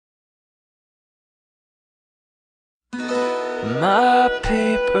My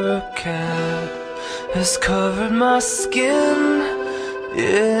paper cat has covered my skin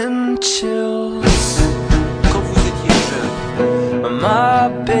in chills. Quand vous étiez jeune, My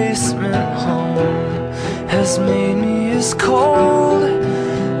basement home has made me as cold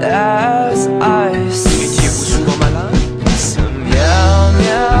as ice. étiez-vous souvent malade? Miaou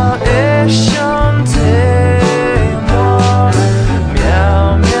miaou et chantez-moi.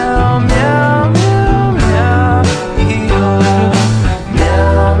 Miaou miaou miaou miaou miaou. Hi-ha.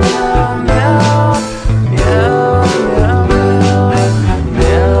 Miaou miaou miaou. Miaou miaou miaou.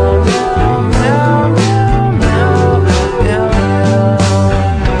 Miaou miaou miaou miaou miaou miaou.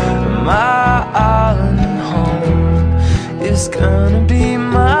 My island home is gonna be